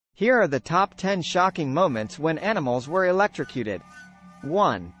Here are the top 10 shocking moments when animals were electrocuted.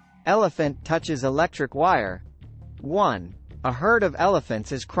 1. Elephant touches electric wire. 1. A herd of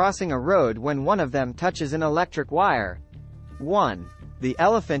elephants is crossing a road when one of them touches an electric wire. 1. The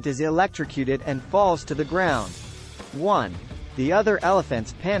elephant is electrocuted and falls to the ground. 1. The other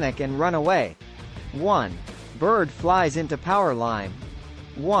elephants panic and run away. 1. Bird flies into power line.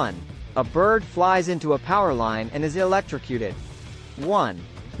 1. A bird flies into a power line and is electrocuted. 1.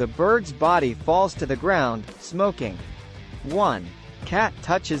 The bird's body falls to the ground, smoking. 1. Cat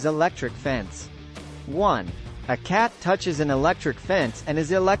touches electric fence. 1. A cat touches an electric fence and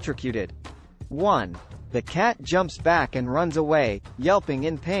is electrocuted. 1. The cat jumps back and runs away, yelping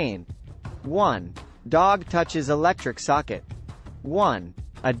in pain. 1. Dog touches electric socket. 1.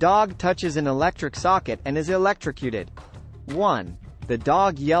 A dog touches an electric socket and is electrocuted. 1. The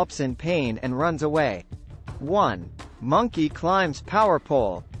dog yelps in pain and runs away. 1. Monkey climbs power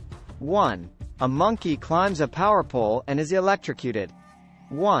pole. 1. A monkey climbs a power pole and is electrocuted.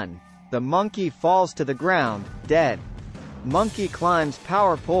 1. The monkey falls to the ground, dead. Monkey climbs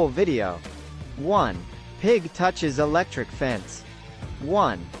power pole video. 1. Pig touches electric fence.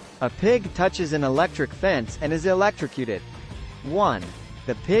 1. A pig touches an electric fence and is electrocuted. 1.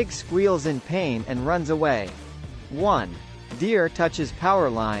 The pig squeals in pain and runs away. 1. Deer touches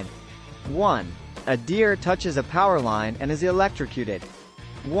power line. 1. A deer touches a power line and is electrocuted.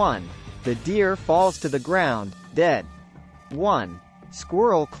 1. The deer falls to the ground, dead. 1.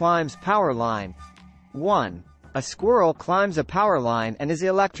 Squirrel climbs power line. 1. A squirrel climbs a power line and is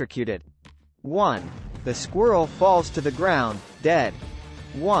electrocuted. 1. The squirrel falls to the ground, dead.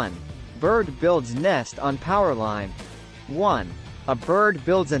 1. Bird builds nest on power line. 1. A bird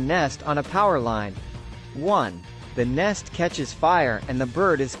builds a nest on a power line. 1. The nest catches fire and the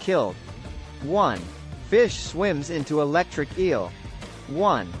bird is killed. 1. Fish swims into electric eel.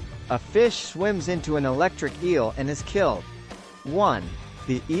 1. A fish swims into an electric eel and is killed. 1.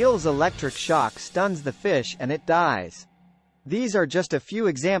 The eel's electric shock stuns the fish and it dies. These are just a few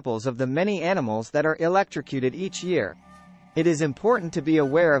examples of the many animals that are electrocuted each year. It is important to be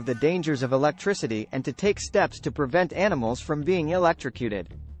aware of the dangers of electricity and to take steps to prevent animals from being electrocuted.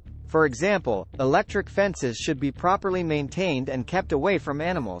 For example, electric fences should be properly maintained and kept away from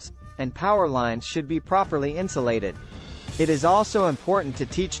animals, and power lines should be properly insulated. It is also important to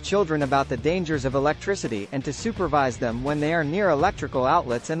teach children about the dangers of electricity and to supervise them when they are near electrical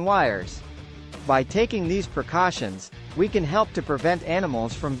outlets and wires. By taking these precautions, we can help to prevent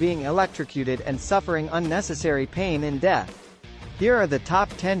animals from being electrocuted and suffering unnecessary pain and death. Here are the top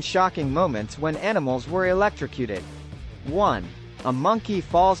 10 shocking moments when animals were electrocuted. 1. A monkey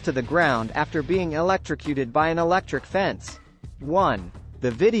falls to the ground after being electrocuted by an electric fence. 1.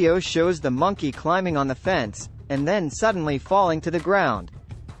 The video shows the monkey climbing on the fence, and then suddenly falling to the ground.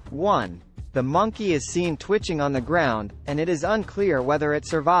 1. The monkey is seen twitching on the ground, and it is unclear whether it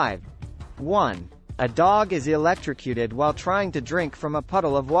survived. 1. A dog is electrocuted while trying to drink from a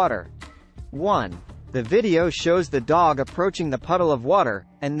puddle of water. 1. The video shows the dog approaching the puddle of water,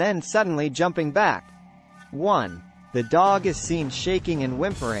 and then suddenly jumping back. 1. The dog is seen shaking and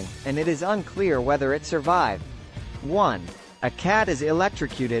whimpering, and it is unclear whether it survived. 1. A cat is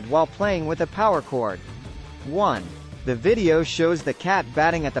electrocuted while playing with a power cord. 1. The video shows the cat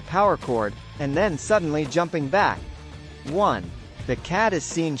batting at the power cord, and then suddenly jumping back. 1. The cat is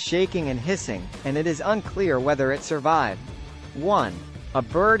seen shaking and hissing, and it is unclear whether it survived. 1. A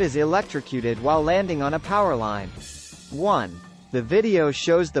bird is electrocuted while landing on a power line. 1. The video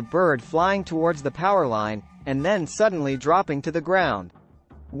shows the bird flying towards the power line, and then suddenly dropping to the ground.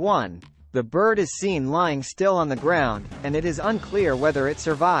 1. The bird is seen lying still on the ground, and it is unclear whether it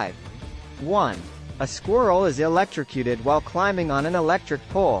survived. 1. A squirrel is electrocuted while climbing on an electric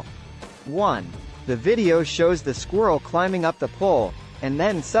pole. 1. The video shows the squirrel climbing up the pole, and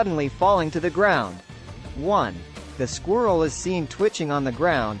then suddenly falling to the ground. 1. The squirrel is seen twitching on the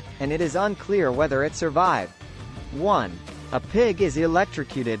ground, and it is unclear whether it survived. 1. A pig is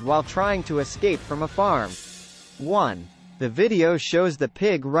electrocuted while trying to escape from a farm. 1. The video shows the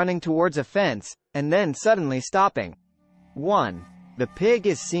pig running towards a fence, and then suddenly stopping. 1. The pig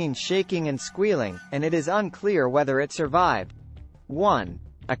is seen shaking and squealing, and it is unclear whether it survived. 1.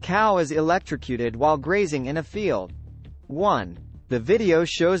 A cow is electrocuted while grazing in a field. 1. The video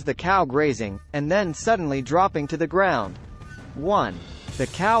shows the cow grazing, and then suddenly dropping to the ground. 1. The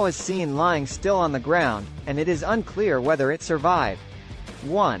cow is seen lying still on the ground, and it is unclear whether it survived.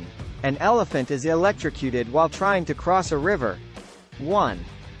 1. An elephant is electrocuted while trying to cross a river. 1.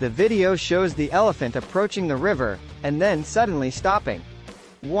 The video shows the elephant approaching the river, and then suddenly stopping.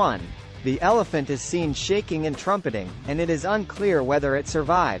 1. The elephant is seen shaking and trumpeting, and it is unclear whether it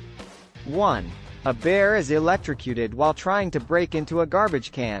survived. 1. A bear is electrocuted while trying to break into a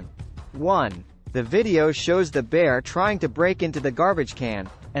garbage can. 1. The video shows the bear trying to break into the garbage can,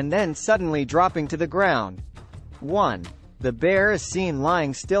 and then suddenly dropping to the ground. 1. The bear is seen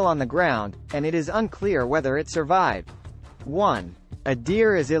lying still on the ground, and it is unclear whether it survived. 1. A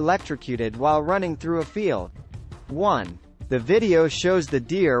deer is electrocuted while running through a field. 1. The video shows the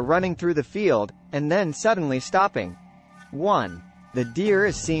deer running through the field, and then suddenly stopping. 1. The deer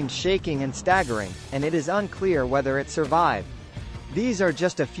is seen shaking and staggering, and it is unclear whether it survived. These are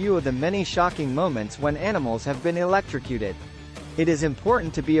just a few of the many shocking moments when animals have been electrocuted. It is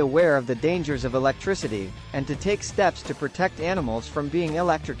important to be aware of the dangers of electricity, and to take steps to protect animals from being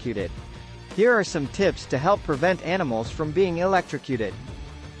electrocuted. Here are some tips to help prevent animals from being electrocuted.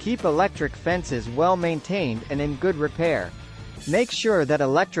 Keep electric fences well maintained and in good repair. Make sure that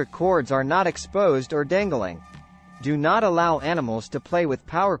electric cords are not exposed or dangling. Do not allow animals to play with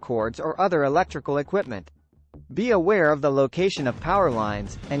power cords or other electrical equipment. Be aware of the location of power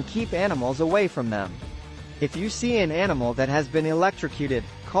lines, and keep animals away from them. If you see an animal that has been electrocuted,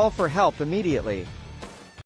 call for help immediately.